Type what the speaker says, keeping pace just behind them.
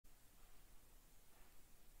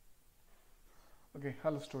Okay,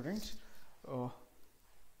 hello students.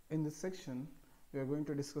 In this section, we are going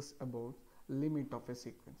to discuss about limit of a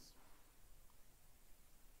sequence.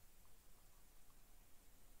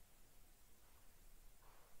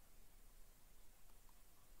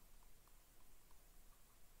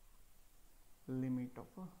 Limit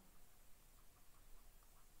of a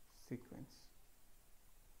sequence.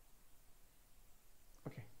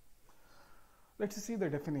 Okay, let's see the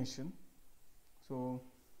definition. So,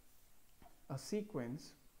 a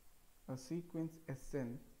sequence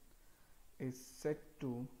Sn is set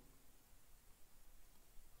to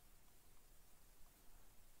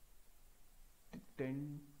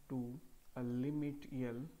tend to a limit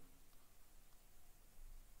L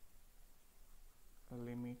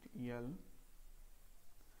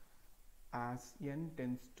as n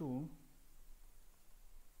tends to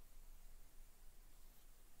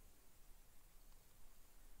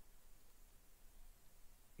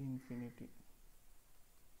infinity.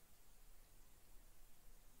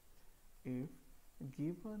 If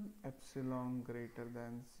given epsilon greater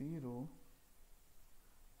than 0,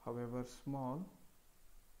 however small,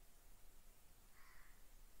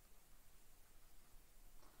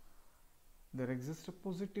 there exists a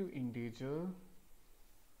positive integer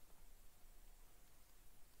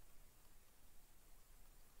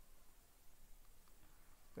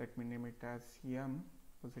let me name it as m,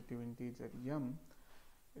 positive integer m,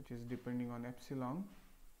 which is depending on epsilon,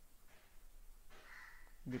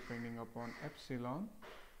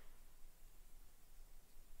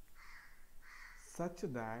 such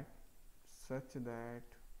that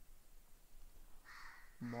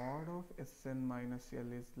mod of Sn minus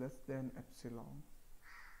L is less than epsilon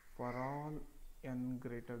for all n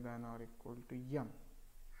greater than or equal to m.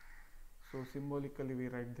 So symbolically we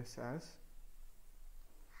write this as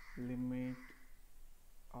limit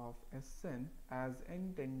of Sn as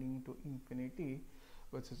n tending to infinity,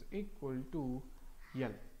 which is equal to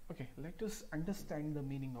L. Okay, let us understand the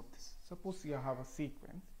meaning of this. Suppose you have a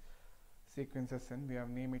sequence Sn, we have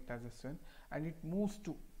named it as Sn, and it moves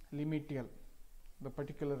to limit L, the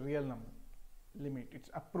particular real number limit. It's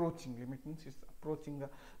approaching, limit means it's approaching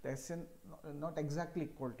the Sn, not exactly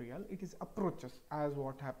equal to L, it is approaches as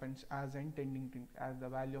what happens as n tending to as the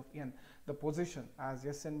value of n, the position, as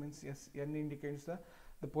Sn means n indicates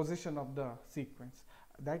the position of the sequence,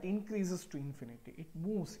 that increases to infinity. It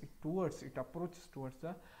moves it approaches towards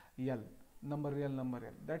the L number, real number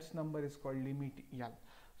L. That number is called limit L.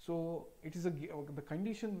 So it is the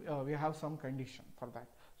condition, we have some condition for that.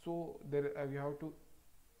 So there we have to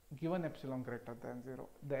give an epsilon greater than 0,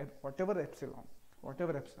 whatever epsilon,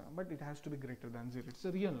 but it has to be greater than 0. It's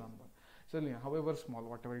a real number. So however small,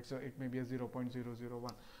 whatever it may be a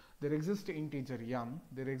 0.001. There exists an integer m,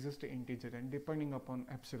 there exists an integer n, depending upon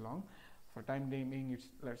epsilon. For time being,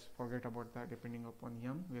 let's forget about that. Depending upon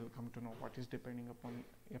m, we'll come to know what is depending upon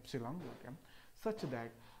epsilon, not m, such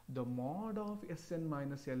that the mod of Sn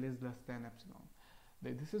minus L is less than epsilon.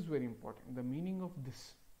 This is very important. The meaning of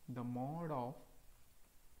this, the mod of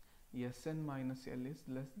Sn minus L is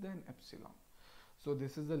less than epsilon. So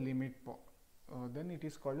this is the limit point. Then it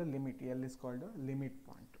is called a limit. L is called a limit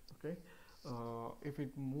point. Okay. If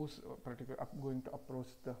it moves going to approach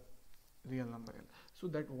the real number L. So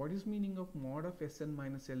that what is meaning of mod of Sn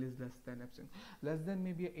minus L is less than epsilon. Less than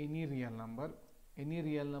may be any real number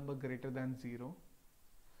greater than 0.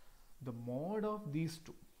 The mod of these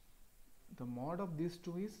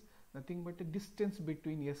two is nothing but a distance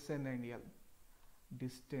between Sn and L.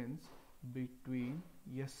 Distance between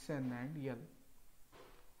Sn and L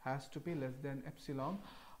has to be less than epsilon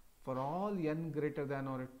for all n greater than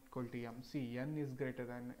or equal to m. See, n is greater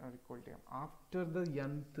than or equal to m. After the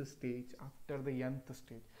nth stage,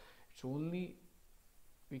 it's only,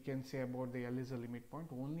 we can say about the L is a limit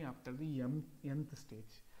point only after the nth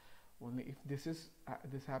stage. Only if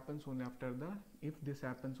this happens only after the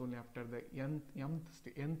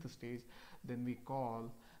nth stage, then we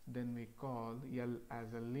call L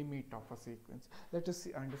as a limit of a sequence. Let us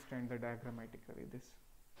understand the diagrammatically this.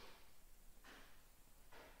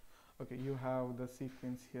 Okay, you have the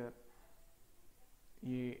sequence here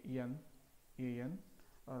an.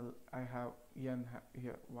 I have n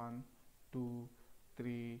here 1, 2,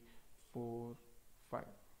 3, 4, 5.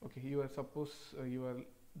 Okay, you are suppose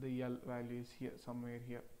the L value is here somewhere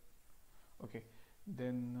here. Okay,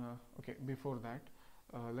 then okay, before that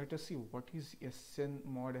let us see what is Sn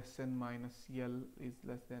mod Sn minus L is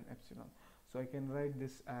less than epsilon. So I can write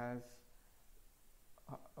this as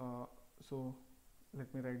so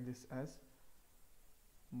let me write this as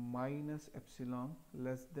minus epsilon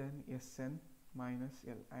less than Sn minus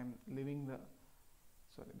L. I am leaving the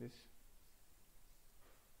this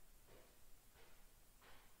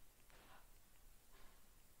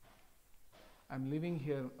I'm leaving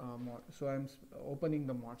here mod, so I'm opening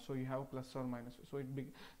the mod, so you have plus or minus, so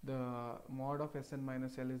the mod of Sn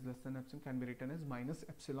minus L is less than epsilon can be written as minus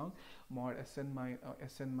epsilon mod Sn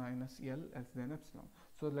minus L less than epsilon.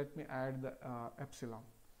 So let me add the epsilon,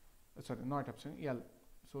 sorry, not epsilon, L.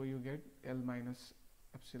 So you get L minus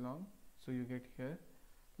epsilon, so you get here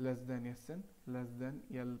less than Sn less than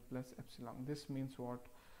L plus epsilon. This means what?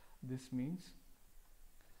 This means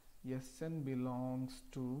Sn belongs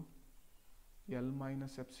to L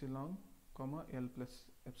minus epsilon comma L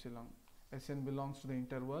plus epsilon. Sn belongs to the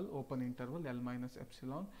interval, open interval, L minus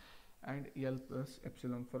epsilon and L plus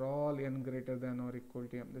epsilon for all n greater than or equal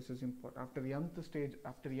to m. This is important. After the nth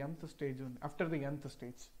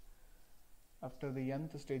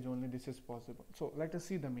stage only this is possible. So let us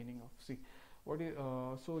see the meaning of, see what is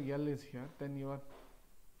so L is here, then your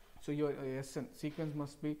Sn sequence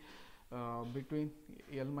must be between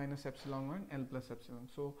L minus epsilon and L plus epsilon.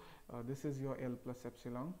 So this is your L plus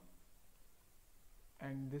epsilon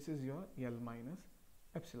and this is your L minus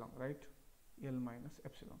epsilon, right? L minus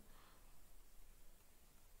epsilon.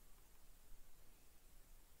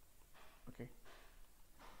 Okay.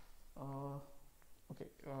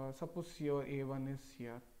 Suppose your A1 is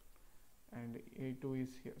here and A2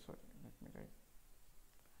 is here. Sorry, let me write.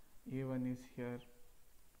 A1 is here,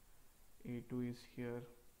 A2 is here,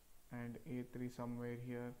 and A3 somewhere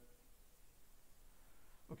here.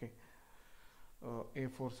 Okay.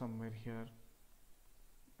 A4 somewhere here,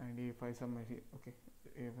 and A5 somewhere here. Okay.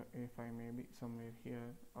 A5 maybe somewhere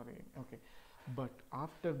here or A. Okay. But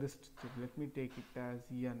after this stage, let me take it as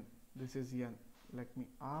n. This is n. Let me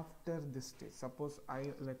after this stage. Suppose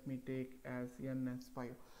let me take as n as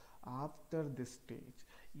 5. After this stage,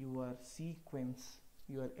 your sequence,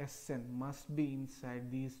 your Sn must be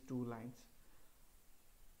inside these two lines.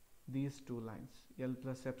 These two lines, L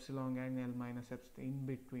plus epsilon and L minus epsilon. In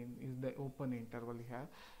between is the open interval here.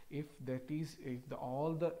 If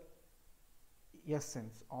all the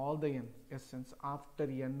Sns after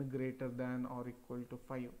n greater than or equal to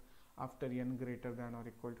 5, after n greater than or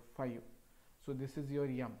equal to 5. So this is your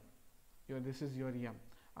m. This is your m.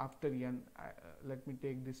 After n, let me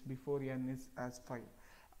take this before n is as 5.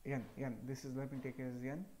 N. This is, let me take it as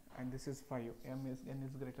n, and this is 5. N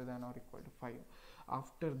is greater than or equal to 5.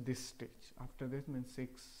 After this stage, after this means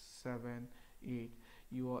 6, 7, 8,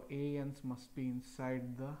 your ANs must be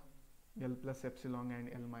inside the L plus epsilon and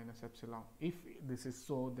L minus epsilon. If this is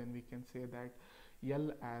so, then we can say that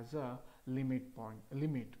L as a limit point,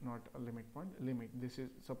 not a limit point, limit. This is,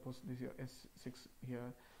 suppose this is your S6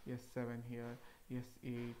 here, S7 here,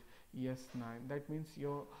 S8, S9. That means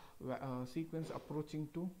your sequence approaching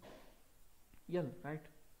to L, right?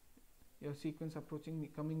 Your sequence approaching,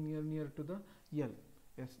 coming near to the L,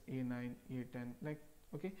 A9, A10, like,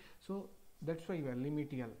 okay. So that's why you are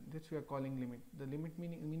limit L. That's why we are calling limit. The limit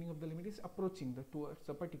meaning of the limit is approaching towards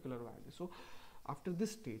a particular value. So after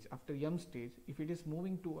this stage, after m stage, if it is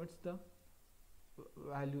moving towards the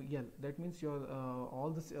value L, that means your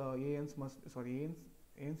all this ANs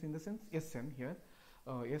in the sense Sn here,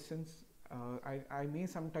 Sns I may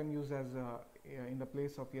sometime use as in the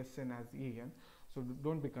place of Sn as An. So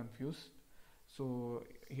don't be confused. So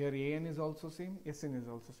here An is also same, Sn is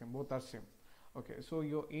also same, both are same. Okay, so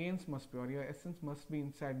your Ans must be, or your Sns must be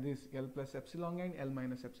inside this L plus epsilon and L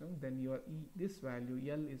minus epsilon. Then your this value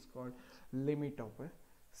L is called limit of a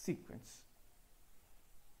sequence.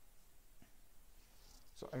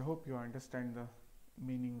 So I hope you understand the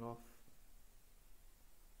meaning of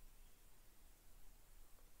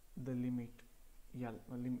the limit L,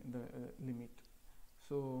 limit.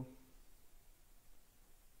 So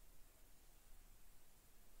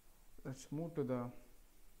let's move to the,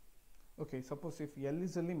 okay, suppose if L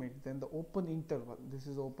is a limit, then the open interval, this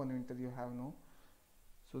is open interval you have no.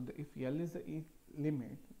 So if L is the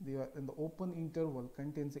limit, then the open interval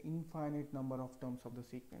contains the infinite number of terms of the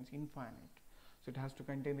sequence, infinite. So it has to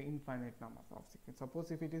contain the infinite number of sequence. Suppose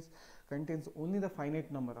if it is contains only the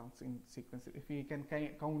finite number of sequence, if we can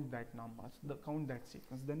count that numbers, count that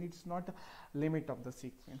sequence, then it's not a limit of the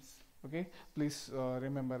sequence. Okay, please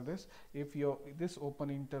remember this. If this open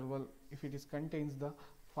interval, if it is contains the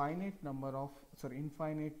infinite number of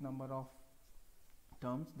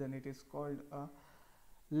terms, then it is called a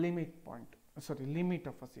limit point. Limit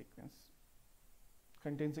of a sequence.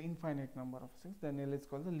 Contains the infinite number of sequences, then L is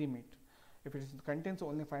called the limit. If it contains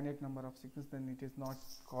only finite number of sequences, then it is not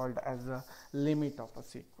called as a limit of a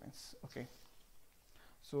sequence. Okay.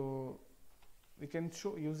 So we can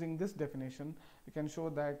show, using this definition, we can show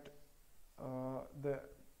that the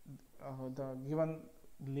given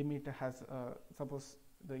limit has suppose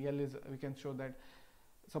the L is, we can show that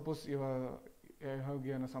suppose you have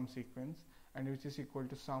given some sequence and which is equal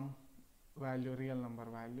to some value, real number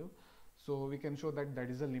value. So we can show that that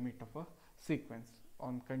is a limit of a sequence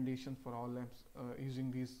on conditions for all m's,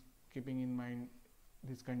 using these, keeping in mind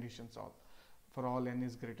these conditions all for all n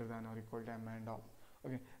is greater than or equal to m and all.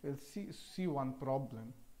 Okay, we'll see one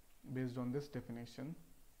problem based on this definition.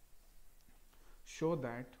 Show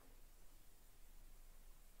that,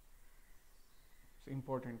 it's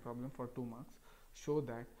important problem for 2 marks. Show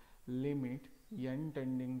that limit n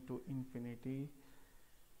tending to infinity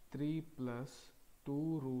 3 plus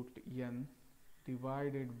 2 root n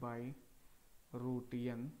divided by root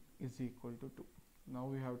n is equal to 2. Now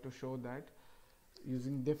we have to show that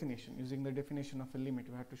using the definition of a limit,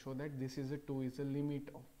 we have to show that this is a 2 is a limit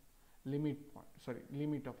of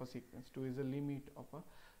a sequence. 2 is a limit of a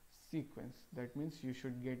sequence. That means you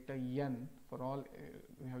should get a n for all,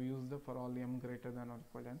 we have used the for all m greater than or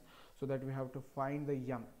equal to n, so that we have to find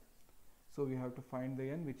the m. So we have to find the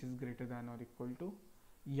n which is greater than or equal to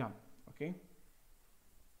m. Okay,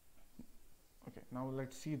 now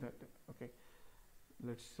let's see that. Okay,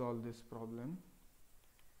 let's solve this problem.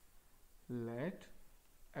 Let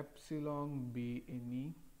epsilon be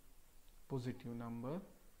any positive number.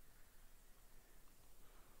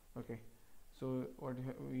 Okay, so what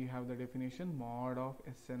we have the definition, mod of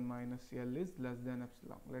Sn minus L is less than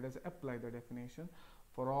epsilon. Let us apply the definition.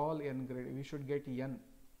 For all n greater, we should get n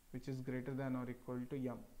which is greater than or equal to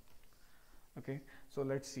m. Okay, so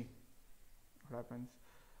let's see what happens.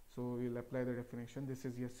 So we will apply the definition. This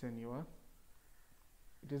is SNUR.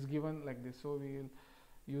 It is given like this, so we will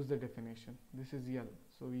use the definition. This is L,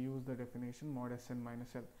 so we use the definition mod Sn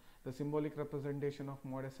minus L. The symbolic representation of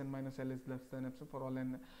mod Sn minus L is less than epsilon for all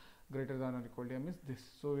n greater than or equal to m is this.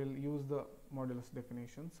 So we will use the modulus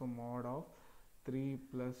definition. So mod of 3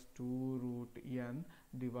 plus 2 root n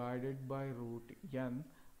divided by root n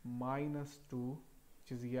minus 2,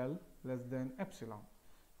 which is L, less than epsilon.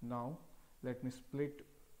 Now let me split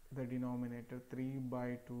the denominator 3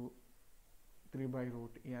 by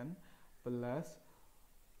root n plus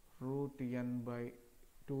root n by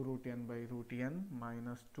 2 root n by root n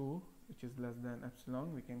minus 2, which is less than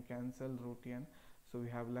epsilon. We can cancel root n, so we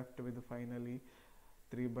have left with finally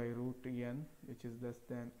 3 by root n, which is less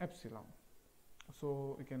than epsilon.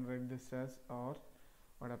 So we can write this as, or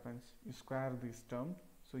what happens, you square this term,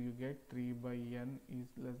 so you get 3 by n is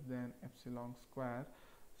less than epsilon square.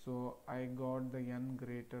 So I got the n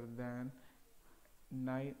greater than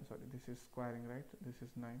 9, sorry, this is squaring, right? This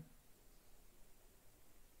is 9,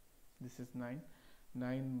 this is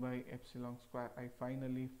 9 by epsilon square. I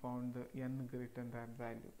finally found the n greater than that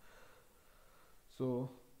value. So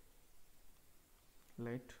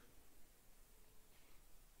let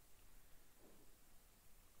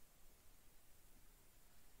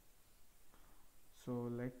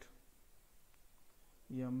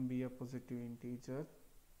m be a positive integer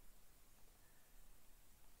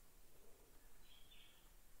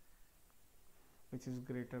which is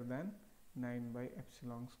greater than 9 by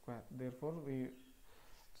epsilon square. Therefore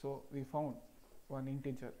we found one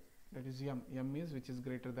integer, that is m. M is which is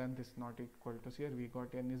greater than this, not equal to, here we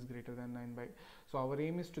got n is greater than 9 by, so our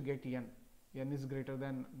aim is to get n is greater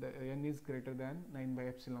than 9 by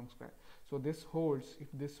epsilon square. So this holds,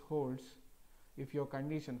 if your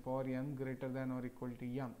condition for n greater than or equal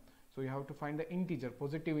to m, so you have to find the integer,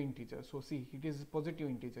 positive integer. So see, it is positive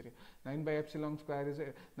integer. 9 by epsilon square is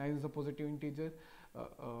 9 is a positive integer,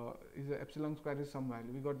 is a epsilon square is some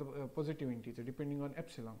value. We got the positive integer depending on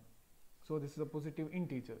epsilon. So this is a positive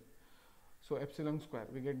integer. So epsilon square,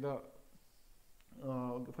 we get the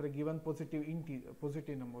for a given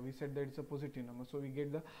positive number, we said that it's a positive number, so we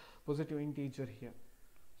get the positive integer here.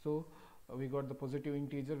 So we got the positive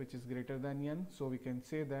integer which is greater than n. So we can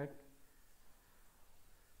say that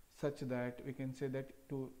such that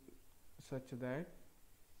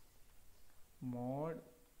mod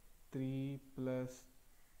 3 plus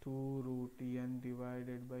 2 root n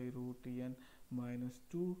divided by root n minus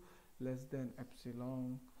 2 less than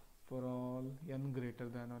epsilon for all n greater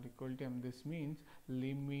than or equal to m. This means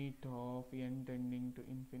limit of n tending to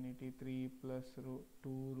infinity 3 plus 2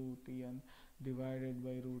 root n divided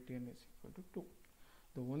by root n is equal to 2.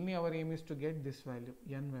 The only our aim is to get this value,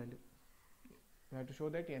 n value. We have to show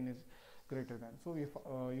that n is greater than. So we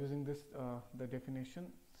using this the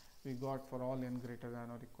definition we got for all n greater than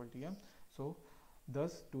or equal to m. So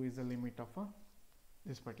thus 2 is the limit of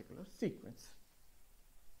this particular sequence.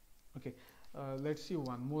 Okay, let's see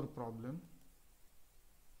one more problem.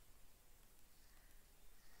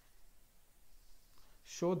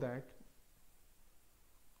 Show that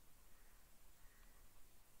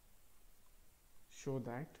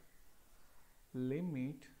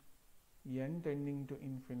limit n tending to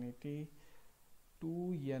infinity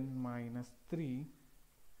 2n minus 3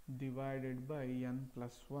 divided by n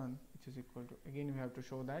plus 1, which is equal to, again we have to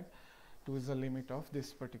show that 2 is the limit of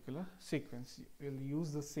this particular sequence. We'll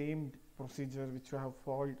use the same procedure which we have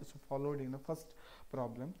followed in the first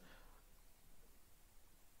problem.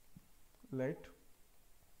 Let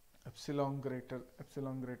epsilon greater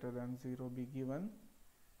than 0 be given.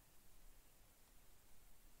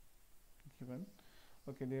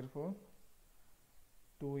 Okay, therefore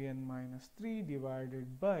 2n minus 3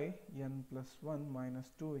 divided by n plus 1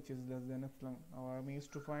 minus 2, which is less than epsilon. Now our aim is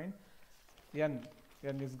to find n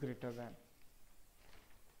is greater than.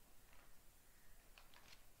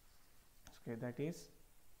 Okay, that is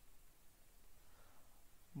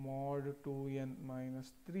mod 2n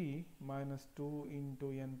minus 3 minus 2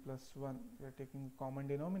 into n plus 1. We are taking common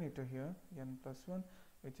denominator here, n plus 1,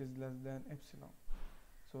 which is less than epsilon.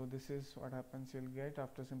 So this is what happens. You'll get,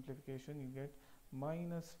 after simplification, you get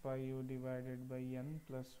minus 5 divided by n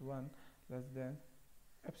plus 1 less than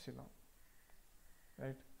epsilon,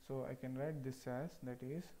 right? So I can write this as, that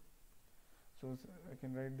is, so I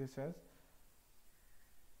can write this as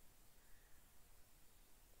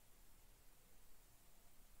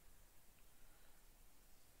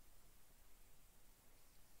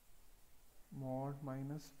mod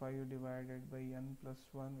minus 5 divided by n plus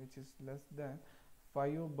 1, which is less than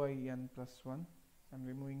 5 by n plus 1. I'm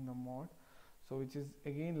removing the mod, so which is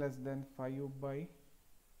again less than 5 by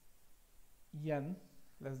n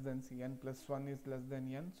less than c. N plus 1 is less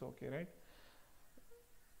than n, so okay, right?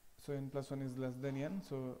 So n plus 1 is less than n,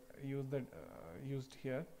 so use that used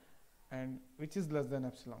here, and which is less than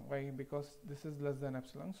epsilon. Why? Because this is less than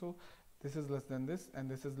epsilon, so this is less than this, and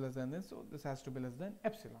this is less than this, so this has to be less than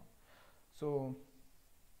epsilon. So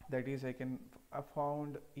that is, I can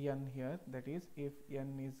found n here, that is if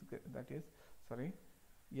n is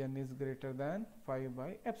n is greater than 5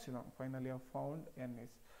 by epsilon. Finally I have found n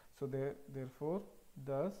is, so therefore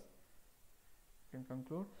thus you can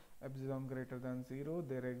conclude epsilon greater than 0,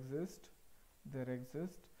 there exists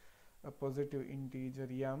a positive integer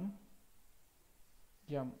m.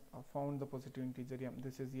 I found the positive integer m,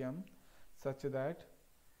 this is m, such that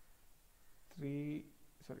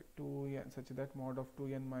 2n, such that mod of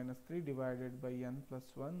 2n minus 3 divided by n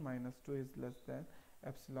plus 1 minus 2 is less than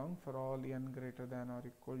epsilon for all n greater than or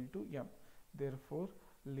equal to m. Therefore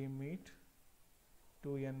limit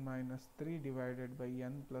 2n minus 3 divided by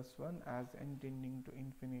n plus 1 as n tending to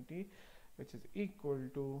infinity, which is equal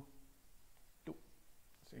to 2.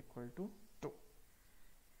 It's equal to